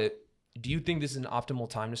to call it, do you think this is an optimal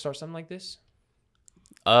time to start something like this?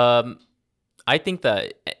 I think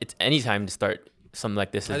that it's any time to start something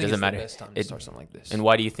like this. It doesn't matter. The best time to start something like this. And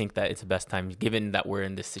why do you think that it's the best time, given that we're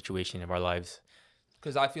in this situation of our lives?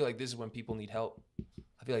 Because I feel like this is when people need help.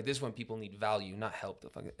 I feel like this is when people need value, not help.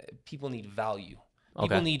 People need value.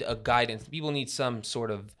 People need a guidance. People need some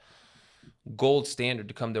sort of gold standard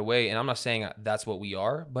to come their way. And I'm not saying that's what we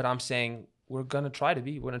are, but I'm saying we're going to try to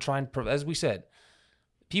be. We're going to try and, as we said,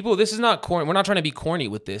 people, this is not corny. We're not trying to be corny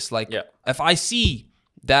with this. Like, if I see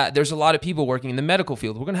that there's a lot of people working in the medical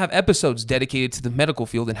field, we're going to have episodes dedicated to the medical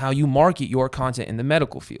field and how you market your content in the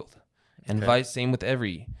medical field. And same with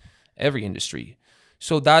every industry.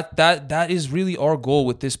 So that is really our goal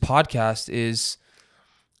with this podcast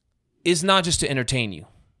is not just to entertain you.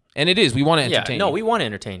 And it is. We want to entertain you. No, we want to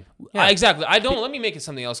entertain. Yeah. Exactly. Let me make it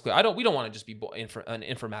something else clear. We don't want to just be an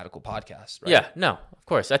informatical podcast, right? Yeah, no, of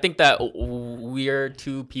course. I think that we're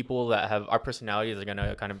two people that have our personalities are going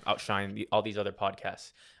to kind of outshine all these other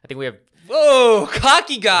podcasts. I think we have... Whoa,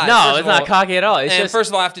 cocky guy. No, it's not cocky at all. It's just... First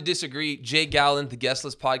of all, I have to disagree. Jay Gallen, the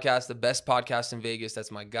Guestless Podcast, the best podcast in Vegas.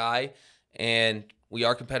 That's my guy. And we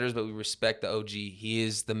are competitors, but we respect the OG. He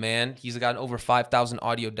is the man. He's gotten over 5,000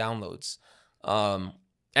 audio downloads.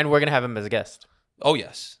 And we're going to have him as a guest. Oh,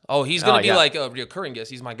 yes. Oh, he's going to be like a recurring guest.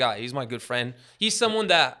 He's my guy. He's my good friend. He's someone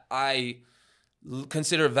that I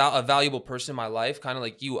consider a valuable person in my life. Kind of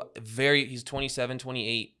like you. He's 27,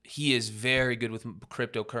 28. He is very good with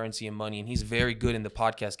cryptocurrency and money, and he's very good in the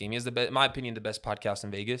podcast game. He has, in my opinion, the best podcast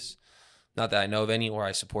in Vegas. Not that I know of any or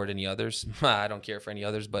I support any others. I don't care for any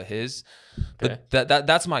others but his. Okay. But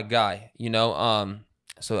that's my guy, you know.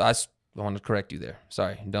 So I want to correct you there.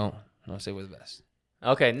 Sorry. Don't say we're the best.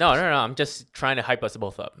 Okay, no. I'm just trying to hype us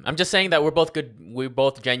both up. I'm just saying that we're both good. We're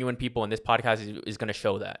both genuine people, and this podcast is going to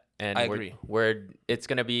show that. And I agree. It's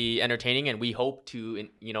going to be entertaining, and we hope to,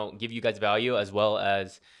 give you guys value as well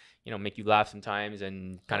as, make you laugh sometimes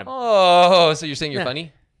and kind of. Oh, so you're saying you're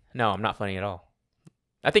funny? No, I'm not funny at all.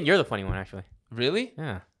 I think you're the funny one, actually. Really?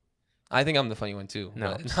 Yeah. I think I'm the funny one too.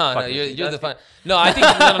 No, you're the fun. No, I think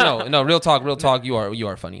no. Real talk. You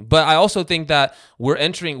are funny. But I also think that we're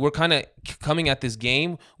kind of coming at this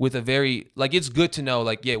game with a very it's good to know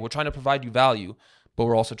we're trying to provide you value, but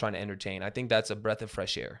we're also trying to entertain. I think that's a breath of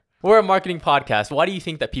fresh air. We're a marketing podcast. Why do you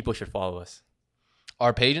think that people should follow us?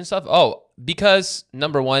 Our page and stuff? Oh, because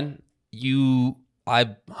number one, you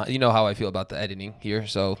know how I feel about the editing here,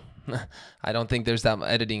 so. I don't think there's that much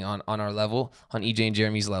editing on our level, on EJ and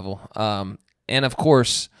Jeremy's level. And of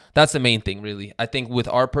course, that's the main thing, really. I think with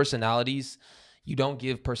our personalities, you don't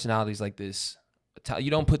give personalities like this.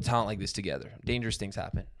 You don't put talent like this together. Dangerous things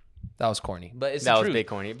happen. That was corny, but it's the truth. That was big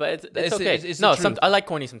corny, but it's okay. I like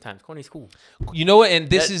corny sometimes. Corny's cool. You know what? And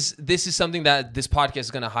this is something that this podcast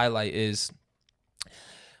is going to highlight is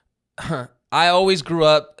I always grew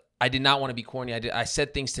up. I did not want to be corny. I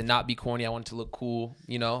said things to not be corny. I wanted to look cool,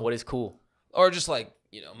 What is cool? Or just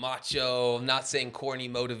macho, not saying corny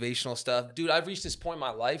motivational stuff. Dude, I've reached this point in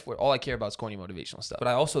my life where all I care about is corny motivational stuff. But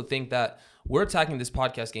I also think that we're attacking this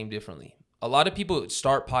podcast game differently. A lot of people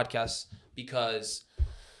start podcasts because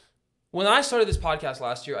when I started this podcast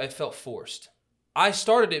last year, I felt forced. I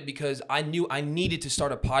started it because I knew I needed to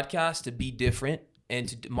start a podcast to be different and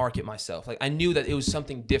to market myself. I knew that it was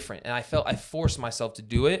something different, and I felt I forced myself to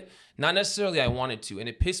do it. Not necessarily I wanted to, and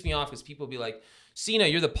it pissed me off because people be like, Cena,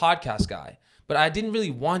 you're the podcast guy. But I didn't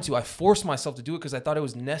really want to. I forced myself to do it because I thought it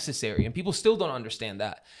was necessary. And people still don't understand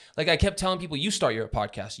that. Like I kept telling people, you start your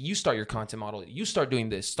podcast, you start your content model, you start doing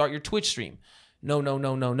this, start your Twitch stream. No.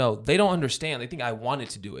 They don't understand. They think I wanted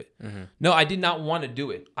to do it. No, I did not want to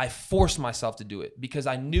do it. I forced myself to do it because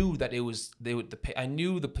I knew that I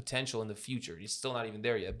knew the potential in the future. It's still not even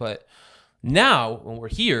there yet. But now when we're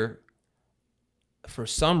here, for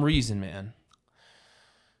some reason, man,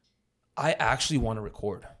 I actually want to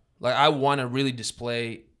record. Like I want to really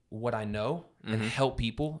display what I know and help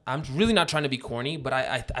people. I'm really not trying to be corny, but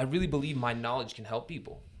I really believe my knowledge can help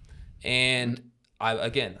people. And I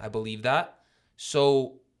believe that.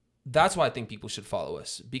 So that's why I think people should follow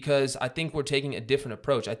us, because I think we're taking a different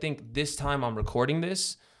approach. I think this time I'm recording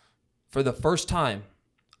this for the first time.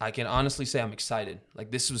 I can honestly say I'm excited.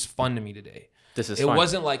 Like this was fun to me today. It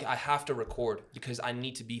wasn't like I have to record because I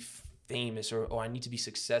need to be famous or I need to be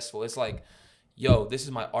successful. It's like, yo, this is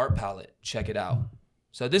my art palette. Check it out.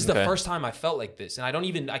 So this is the first time I felt like this. And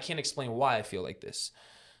I can't explain why I feel like this.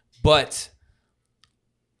 But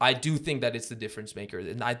I do think that it's the difference maker.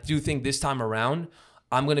 And I do think this time around,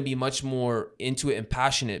 I'm going to be much more into it and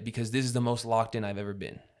passionate because this is the most locked in I've ever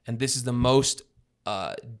been. And this is the most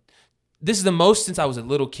since I was a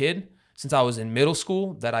little kid, since I was in middle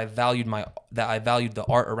school, that I valued the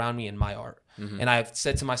art around me and my art. And I've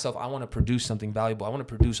said to myself, I want to produce something valuable. I want to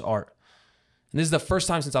produce art. And this is the first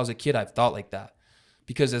time since I was a kid I've thought like that.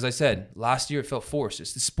 Because as I said, last year it felt forced.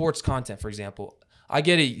 It's the sports content, for example. I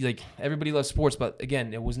get it, like everybody loves sports, but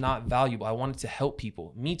again, it was not valuable. I wanted to help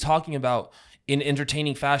people. Me talking about in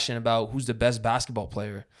entertaining fashion about who's the best basketball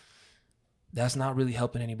player, that's not really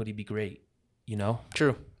helping anybody be great, you know?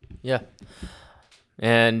 True. Yeah.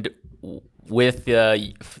 And with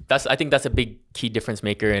I think that's a big key difference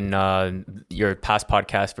maker in your past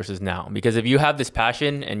podcast versus now. Because if you have this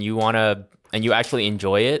passion and you actually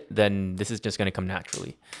enjoy it, then this is just going to come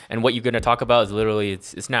naturally. And what you're going to talk about is literally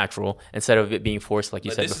it's natural instead of it being forced, like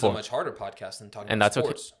you said before. This is a much harder podcast than talking about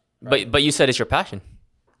sports. Okay. Right? But you said it's your passion,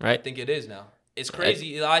 right? I think it is now. It's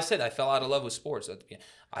crazy. I said I fell out of love with sports.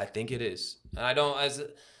 I think it is. And I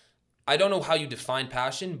don't know how you define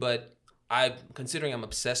passion, but considering I'm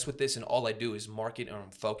obsessed with this and all I do is market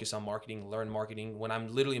and focus on marketing, learn marketing. When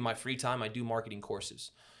I'm literally in my free time, I do marketing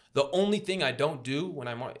courses. The only thing I don't do when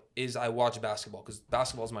I watch basketball, because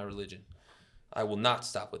basketball is my religion. I will not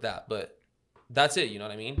stop with that, but that's it. You know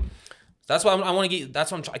what I mean? That's why I want to get.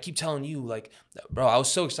 That's why I keep telling you, like, bro, I was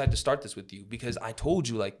so excited to start this with you because I told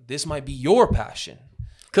you, like, this might be your passion.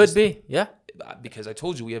 Could be, yeah. Because I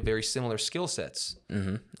told you we have very similar skill sets.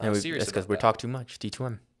 And that's because we talk too much.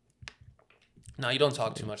 D2M. No, you don't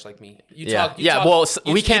talk too much like me. You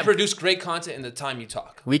can't produce great content in the time you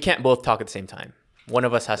talk. We can't both talk at the same time. One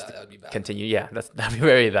of us has to continue. Yeah, that'd be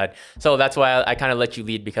very bad. So that's why I kind of let you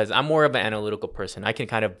lead, because I'm more of an analytical person. I can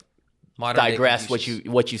kind of digress what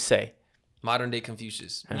you say. Modern day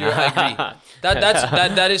Confucius. I agree.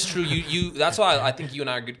 That is true. You. That's why I think you and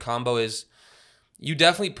I are a good combo. Is you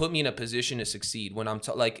definitely put me in a position to succeed when I'm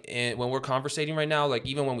when we're conversating right now. Like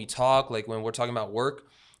even when we talk, like when we're talking about work,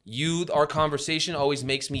 our conversation always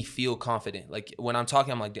makes me feel confident. Like when I'm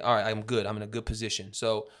talking, I'm like, all right, I'm good. I'm in a good position.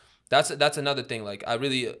 So that's another thing. Like I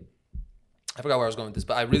forgot where I was going with this,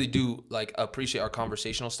 but I really do like appreciate our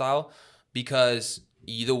conversational style because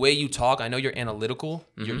the way you talk, I know you're analytical.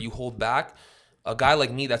 You hold back. A guy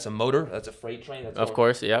like me, that's a motor, that's a freight train. Of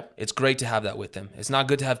course, yep. It's great to have that with him. It's not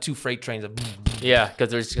good to have two freight trains. Yeah, because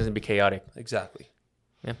they're just going to be chaotic. Exactly.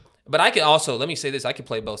 Yeah. But I can also, let me say this, I can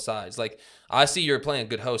play both sides. Like, I see you're playing a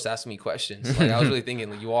good host asking me questions. Like, I was really thinking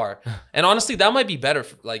like, you are. And honestly, that might be better.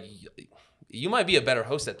 Like, you might be a better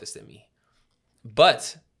host at this than me.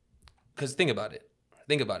 But, because think about it.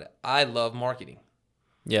 I love marketing.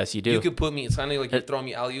 Yes, you do. You could put me, it's kind of like you're throwing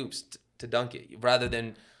me alley-oops to dunk it. Rather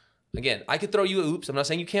than, again, I could throw you oops. I'm not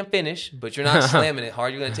saying you can't finish, but you're not slamming it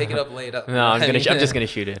hard. You're going to take it up, lay it up. No, I'm just going to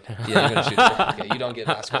shoot it. Yeah, you're going to shoot it. Okay, you don't get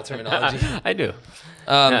basketball terminology. I do.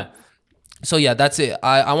 So yeah, that's it.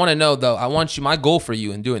 I want to know though, my goal for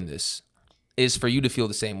you in doing this is for you to feel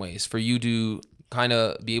the same way. Is for you to kind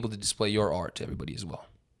of be able to display your art to everybody as well.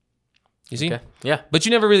 You see? Okay. Yeah. But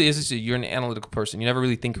you never really, you're an analytical person. You never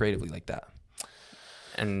really think creatively like that.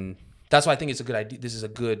 And that's why I think it's a good idea. This is a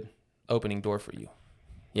good opening door for you.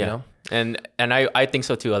 Yeah. You know? And I think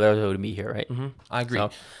so too. Otherwise I would be here, right? Mm-hmm. I agree.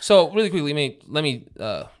 So really quickly, let me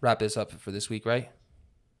wrap this up for this week, right?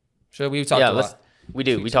 Sure, we've talked a lot. We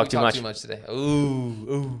do. We talk too much. Too much today.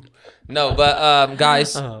 Ooh. No, but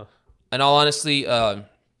guys, in all honesty,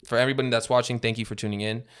 for everybody that's watching, thank you for tuning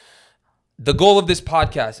in. The goal of this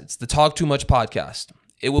podcast, it's the Talk Too Much podcast.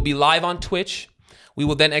 It will be live on Twitch. We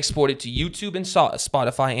will then export it to YouTube and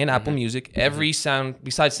Spotify and Apple Music. Every sound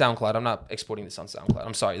besides SoundCloud. I'm not exporting this on SoundCloud.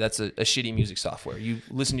 I'm sorry. That's a shitty music software. You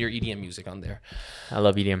listen to your EDM music on there. I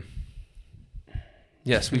love EDM.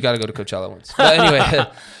 Yes, we got to go to Coachella once. But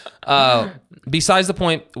anyway, besides the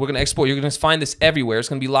point, we're going to export. You're going to find this everywhere. It's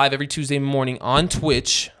going to be live every Tuesday morning on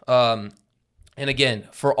Twitch. And again,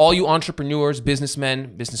 for all you entrepreneurs,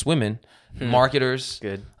 businessmen, businesswomen, marketers,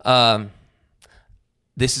 Good.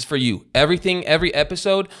 This is for you. Every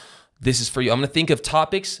episode, this is for you. I'm going to think of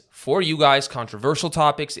topics for you guys, controversial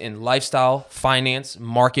topics in lifestyle, finance,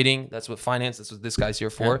 marketing. That's what this guy's here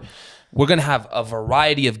for. Yeah. We're going to have a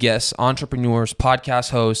variety of guests, entrepreneurs,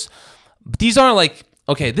 podcast hosts. But these aren't like,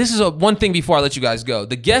 okay, this is one thing before I let you guys go.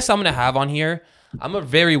 The guests I'm going to have on here, I'm a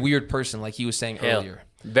very weird person, like he was saying earlier.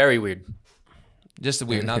 Very weird. Just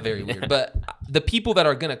weird, not very weird. But the people that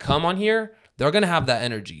are going to come on here, they're going to have that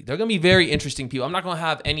energy. They're going to be very interesting people. I'm not going to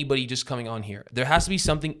have anybody just coming on here. There has to be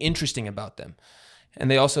something interesting about them.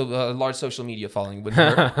 And they also a large social media following would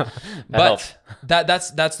hurt. But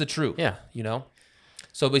that's the truth. Yeah. You know?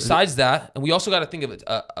 So besides that, and we also got to think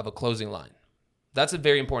of a closing line. That's a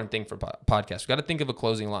very important thing for podcasts. We got to think of a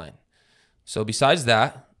closing line. So besides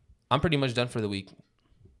that, I'm pretty much done for the week.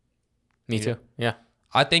 Me too. Yeah.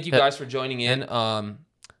 I thank you guys for joining in.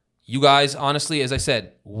 You guys, honestly, as I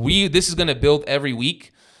said, this is going to build every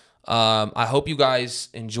week. I hope you guys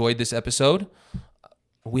enjoyed this episode.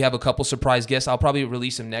 We have a couple surprise guests. I'll probably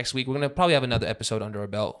release them next week. We're going to probably have another episode under our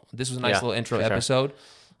belt. This was a nice little intro episode.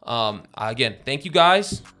 Again, thank you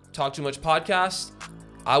guys. Talk Too Much Podcast.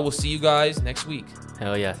 I will see you guys next week.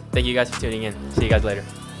 Hell yeah. Thank you guys for tuning in. See you guys later.